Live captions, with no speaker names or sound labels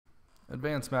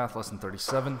Advanced Math Lesson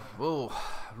 37. Whoa,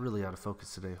 really out of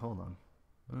focus today. Hold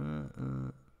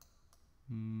on.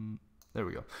 There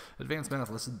we go. Advanced Math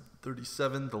Lesson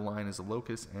 37. The line is a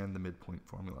locus and the midpoint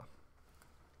formula.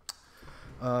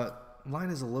 Line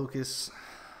is a locus.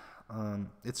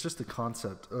 It's just a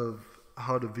concept of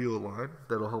how to view a line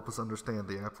that'll help us understand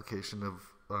the application of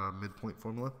midpoint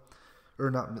formula.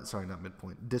 Or not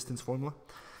midpoint, distance formula.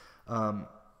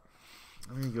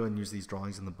 I'm going to go ahead and use these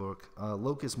drawings in the book.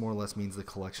 Locus more or less means the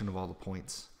collection of all the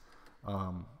points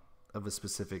of a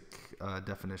specific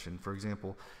definition. For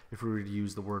example, if we were to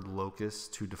use the word locus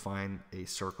to define a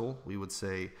circle, we would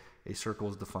say a circle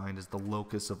is defined as the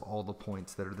locus of all the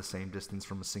points that are the same distance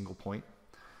from a single point.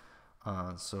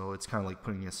 So it's kind of like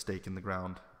putting a stake in the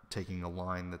ground, taking a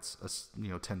line that's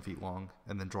 10 feet long,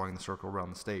 and then drawing the circle around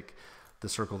the stake. The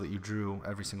circle that you drew,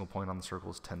 every single point on the circle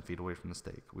is 10 feet away from the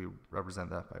stake. We represent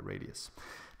that by radius.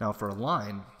 Now for a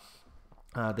line,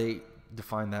 they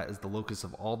define that as the locus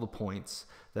of all the points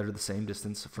that are the same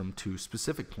distance from two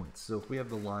specific points. So if we have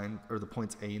the line, or the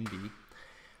points A and B,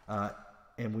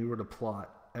 and we were to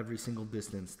plot every single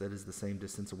distance that is the same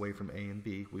distance away from A and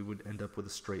B, we would end up with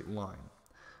a straight line.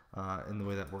 And the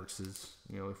way that works is,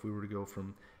 if we were to go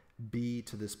from B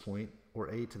to this point, or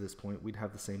A to this point, we'd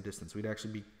have the same distance. We'd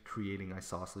actually be creating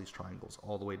isosceles triangles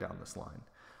all the way down this line.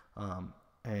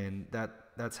 And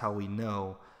that's how we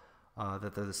know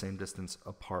that they're the same distance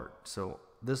apart. So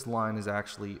this line is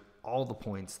actually all the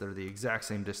points that are the exact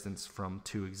same distance from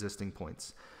two existing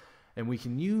points. And we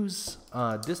can use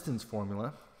distance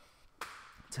formula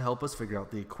to help us figure out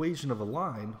the equation of a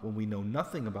line when we know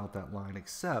nothing about that line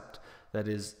except that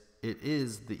it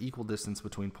is the equal distance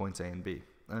between points A and B.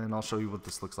 And I'll show you what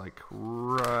this looks like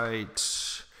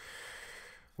right,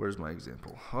 where's my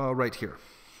example? Right here.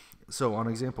 So on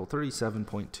example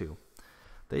 37.2,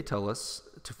 they tell us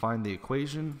to find the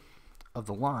equation of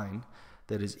the line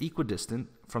that is equidistant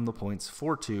from the points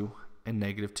 4, 2, and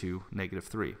 -2,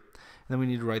 -3. And then we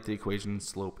need to write the equation in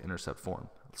slope-intercept form.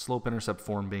 Slope-intercept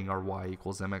form being our y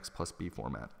equals mx plus b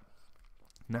format.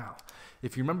 Now,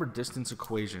 if you remember distance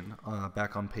equation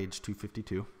back on page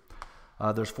 252,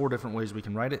 there's 4 different ways we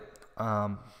can write it.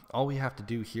 All we have to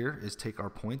do here is take our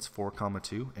points 4,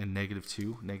 2, and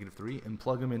 -2, -3, and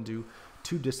plug them into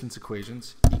two distance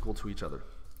equations equal to each other.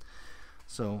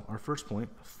 So our first point,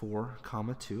 4,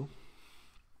 2,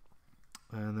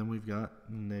 and then we've got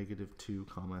 -2,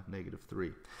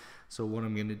 -3. So what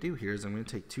I'm going to do here is I'm going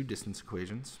to take two distance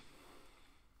equations.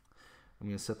 I'm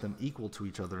going to set them equal to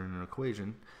each other in an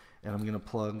equation, and I'm going to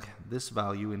plug this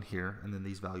value in here and then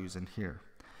these values in here.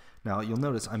 Now you'll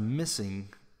notice I'm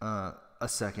missing a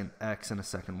second x and a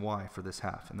second y for this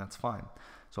half, and that's fine.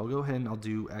 So I'll go ahead and I'll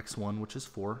do x1, which is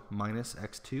 4, minus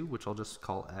x2, which I'll just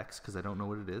call x because I don't know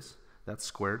what it is. That's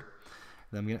squared.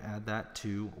 Then I'm going to add that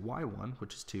to y1,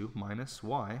 which is 2, minus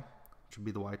y, which would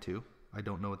be the y2. I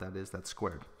don't know what that is. That's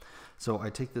squared. So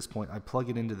I take this point, I plug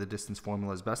it into the distance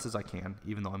formula as best as I can,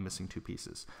 even though I'm missing two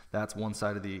pieces. That's one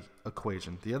side of the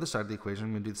equation. The other side of the equation,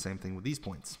 I'm going to do the same thing with these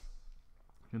points.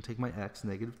 I'm going to take my x,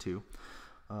 -2,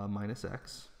 minus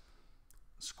x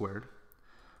squared,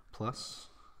 plus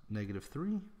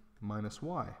 -3 minus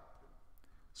y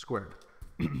squared.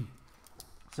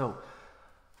 So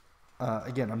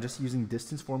again, I'm just using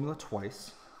distance formula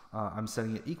twice. I'm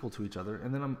setting it equal to each other,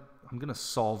 and then I'm going to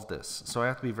solve this. So I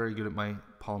have to be very good at my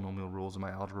polynomial rules and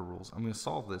my algebra rules. I'm going to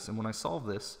solve this, and when I solve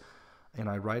this and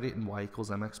I write it in y equals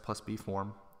mx plus b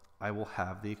form, I will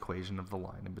have the equation of the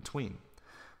line in between.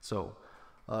 So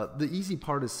the easy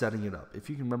part is setting it up. If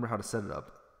you can remember how to set it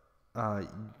up,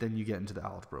 then you get into the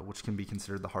algebra, which can be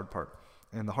considered the hard part.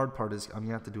 And the hard part is I'm going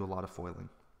to have to do a lot of foiling.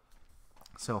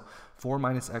 So 4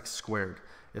 minus x squared,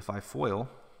 if I FOIL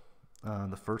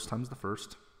the first times the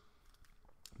first,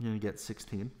 I'm going to get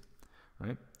 16,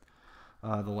 right?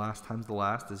 The last times the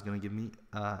last is going to give me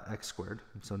x squared.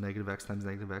 So negative x times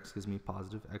negative x gives me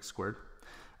positive x squared.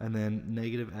 And then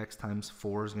negative x times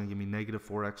 4 is going to give me negative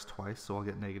 4x twice, so I'll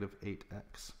get negative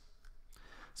 8x.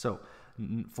 So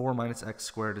 4 minus x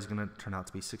squared is going to turn out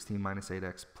to be 16 minus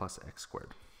 8x plus x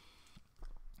squared.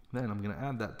 Then I'm going to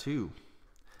add that to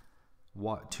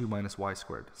 2 minus y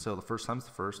squared. So the first times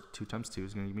the first, 2 times 2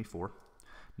 is going to give me 4.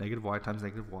 Negative y times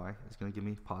negative y is going to give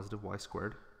me positive y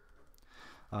squared.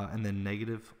 And then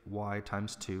negative y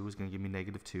times 2 is going to give me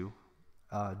negative 2.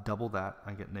 Double that,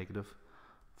 I get negative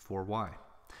 4y.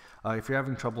 If you're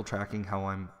having trouble tracking how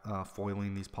I'm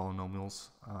foiling these polynomials,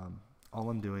 all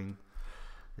I'm doing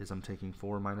is I'm taking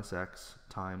 4 minus x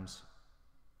times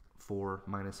 4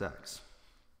 minus x.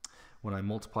 When I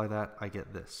multiply that, I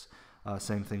get this.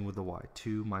 Same thing with the y.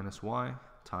 2 minus y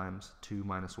times 2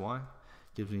 minus y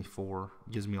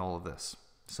gives me all of this.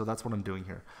 So that's what I'm doing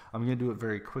here. I'm going to do it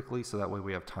very quickly so that way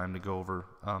we have time to go over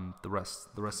the rest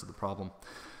of the problem.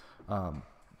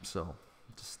 So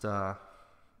just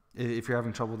if you're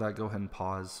having trouble with that, go ahead and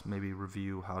pause, maybe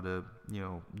review how to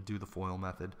do the FOIL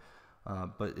method,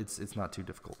 but it's not too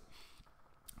difficult.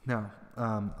 Now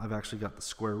I've actually got the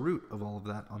square root of all of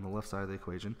that on the left side of the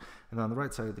equation, and on the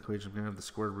right side of the equation I'm going to have the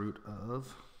square root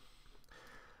of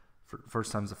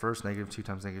first times the first, negative 2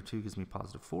 times negative 2 gives me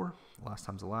positive 4. Last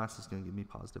times the last is going to give me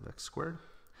positive x squared.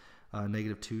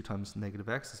 Negative 2 times negative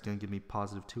x is going to give me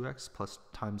positive 2x, plus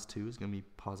times 2 is going to be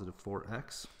positive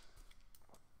 4x.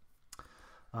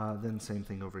 Then same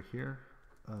thing over here.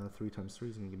 3 times 3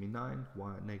 is going to give me 9.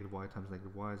 Negative y times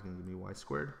negative y is going to give me y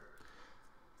squared.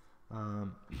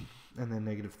 And then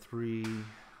negative 3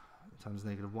 times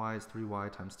negative y is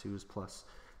 3y times 2 is plus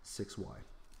 6y.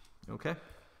 Okay?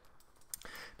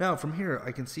 Now from here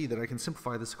I can see that I can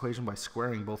simplify this equation by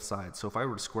squaring both sides. So if I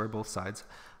were to square both sides,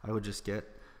 I would just get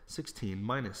 16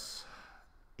 minus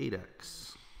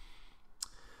 8x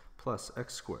plus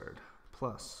x squared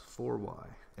plus 4y.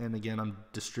 And again, I'm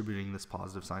distributing this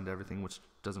positive sign to everything, which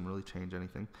doesn't really change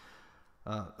anything.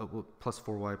 Well, plus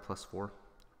 4y plus 4.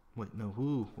 Wait,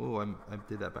 no, I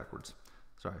did that backwards.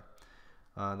 Sorry.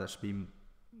 That should be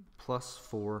plus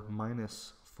 4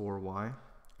 minus 4y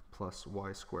plus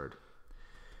y squared.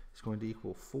 It's going to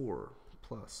equal 4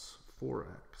 plus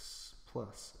 4x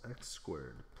plus x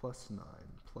squared plus 9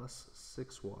 plus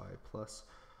 6y plus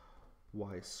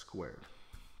y squared.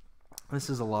 This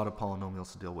is a lot of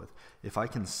polynomials to deal with. If I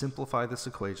can simplify this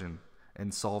equation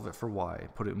and solve it for y,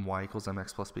 put it in y equals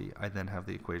mx plus b, I then have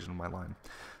the equation of my line.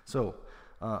 So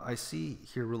I see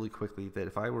here really quickly that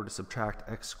if I were to subtract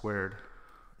x squared,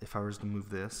 if I was to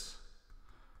move this,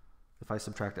 if I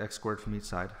subtract x squared from each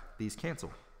side, these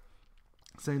cancel.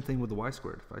 Same thing with the y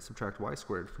squared. If I subtract y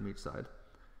squared from each side,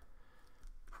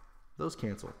 those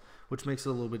cancel, which makes it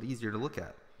a little bit easier to look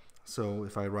at. So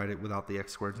if I write it without the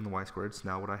x squareds and the y squareds,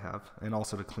 now what I have, and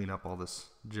also to clean up all this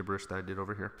gibberish that I did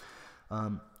over here,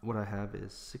 what I have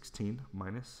is 16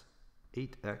 minus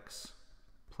 8x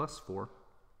plus 4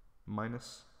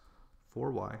 minus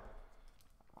 4y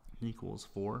equals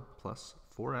 4 plus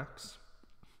 4x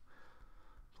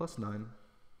plus 9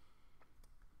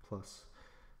 plus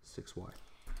 6y.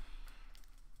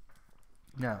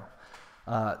 Now,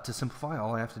 to simplify,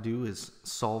 all I have to do is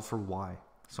solve for y.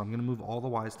 So I'm going to move all the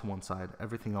y's to one side,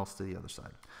 everything else to the other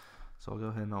side. So I'll go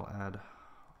ahead and I'll add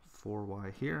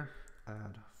 4y here,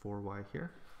 add 4y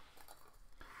here.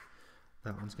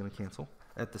 That one's going to cancel.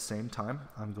 At the same time,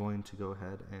 I'm going to go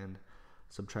ahead and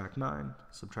subtract 9,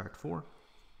 subtract 4.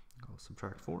 I'll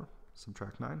subtract 4,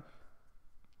 subtract 9.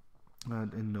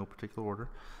 In no particular order.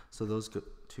 So those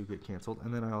two get canceled.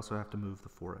 And then I also have to move the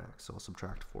 4x. So I'll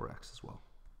subtract 4x as well.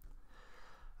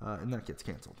 And that gets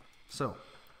canceled. So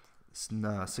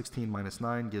 16 minus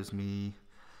 9 gives me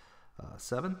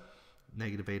 7.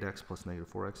 Negative 8x plus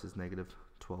negative 4x is negative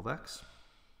 12x.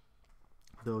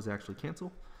 Those actually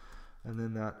cancel. And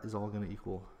then that is all going to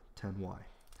equal 10y.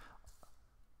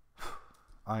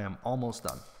 I am almost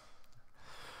done.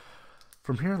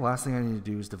 From here, the last thing I need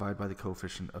to do is divide by the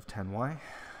coefficient of 10y.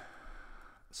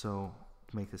 So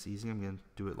to make this easy, I'm going to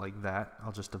do it like that.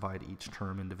 I'll just divide each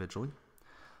term individually.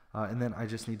 And then I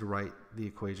just need to write the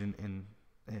equation in,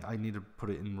 I need to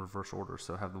put it in reverse order,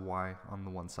 so have the y on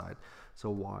the one side. So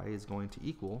y is going to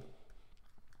equal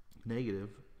negative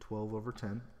 12 over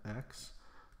 10x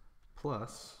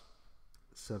plus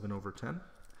 7 over 10.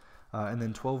 And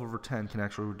then 12 over 10 can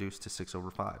actually reduce to 6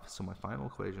 over 5. So my final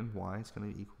equation, y, is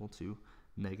going to equal to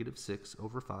negative 6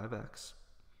 over 5x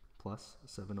plus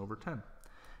 7 over 10.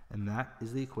 And that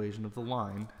is the equation of the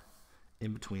line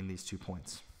in between these 2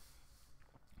 points.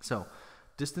 So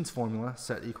distance formula,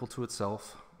 set equal to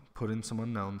itself, put in some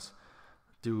unknowns,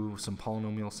 do some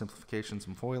polynomial simplification,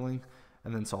 some foiling,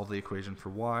 and then solve the equation for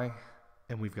y,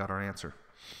 and we've got our answer.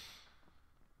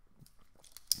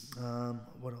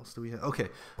 What else do we have? Okay,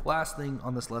 last thing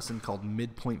on this lesson called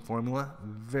midpoint formula.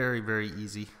 Very, very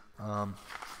easy.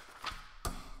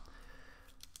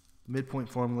 Midpoint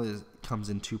formula comes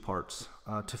in 2 parts.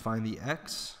 To find the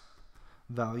x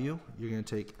value, you're going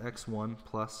to take x1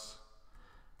 plus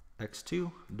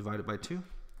x2 divided by 2.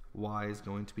 Y is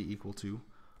going to be equal to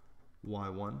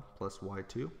y1 plus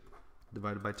y2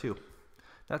 divided by 2.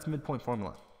 That's midpoint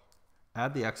formula.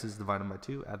 Add the x's divided by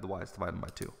 2, add the y's divided by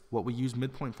 2. What we use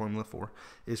midpoint formula for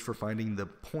is for finding the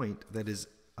point that is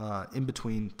in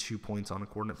between 2 points on a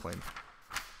coordinate plane.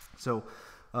 So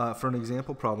for an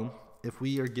example problem, if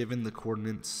we are given the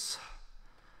coordinates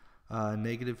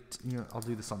negative, I'll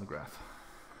do this on the graph.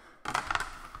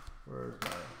 Where's my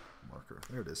marker?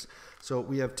 There it is. So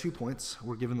we have 2 points.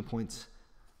 We're given the points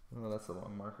Oh, that's the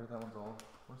wrong marker. That one's all.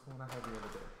 Where's the one I had the other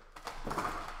day?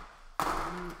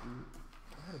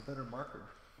 I had a better marker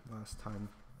last time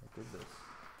I did this.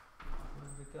 Where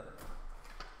did it go?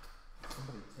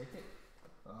 Somebody take it?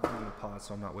 I'm going to pause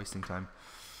so I'm not wasting time.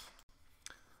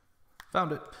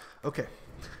 Found it. Okay.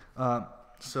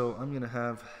 So I'm going to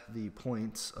have the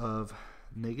points of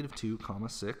 -2,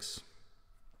 6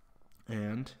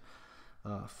 and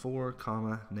 4,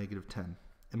 -10.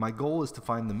 And my goal is to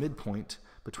find the midpoint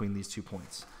between these 2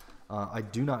 points. I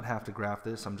do not have to graph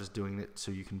this. I'm just doing it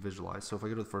so you can visualize. So if I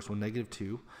go to the first one,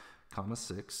 -2,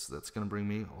 6, that's going to bring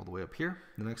me all the way up here.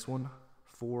 The next one,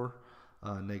 4,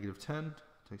 -10,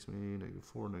 takes me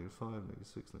 -4, -5,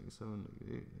 -6, -7,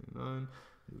 -8, -9,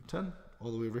 -10,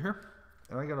 all the way over here.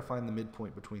 And I got to find the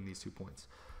midpoint between these 2 points.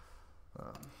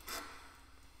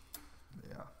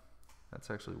 Yeah, that's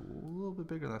actually a little bit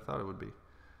bigger than I thought it would be.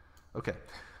 Okay.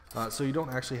 So you don't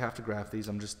actually have to graph these.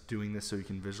 I'm just doing this so you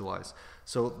can visualize.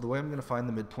 So the way I'm going to find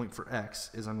the midpoint for x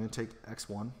is I'm going to take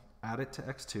x1, add it to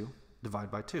x2, divide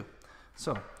by 2.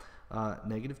 So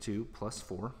 -2 plus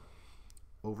 4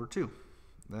 over 2.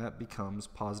 That becomes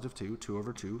 +2. 2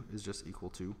 over 2 is just equal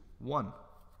to 1.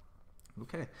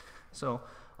 Okay, so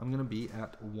I'm going to be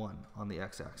at 1 on the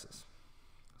x-axis.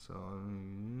 So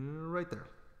right there.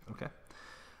 Okay.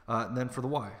 And then for the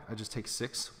y, I just take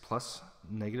 6 plus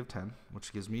 -10,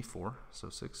 which gives me 4. So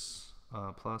 6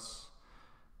 plus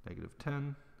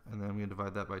 -10, and then I'm going to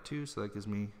divide that by 2, so that gives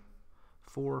me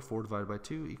 4. 4 divided by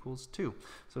 2 equals 2.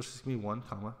 So it's just going to be 1,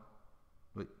 comma,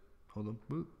 wait, hold on,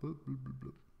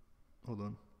 hold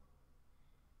on,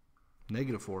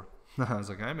 -4. I was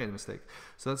like, I made a mistake.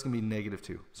 So that's going to be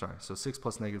 -2. Sorry, so 6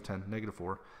 plus -10,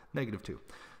 -4, -2.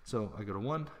 So I go to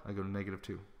 1, I go to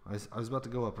 -2. I was about to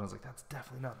go up, and I was like, that's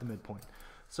definitely not the midpoint.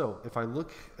 So if I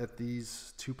look at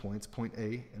these 2 points, point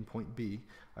A and point B,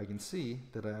 I can see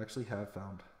that I actually have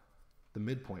found the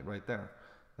midpoint right there.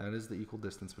 That is the equal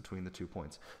distance between the 2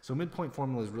 points. So midpoint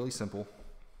formula is really simple.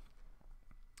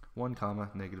 1,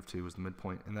 -2 is the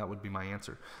midpoint, and that would be my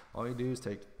answer. All you do is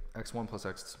take x1 plus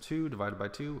x2 divided by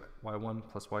 2, y1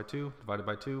 plus y2 divided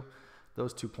by 2.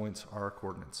 Those 2 points are our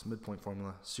coordinates. Midpoint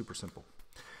formula, super simple.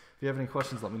 If you have any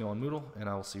questions, let me know on Moodle, and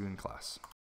I will see you in class.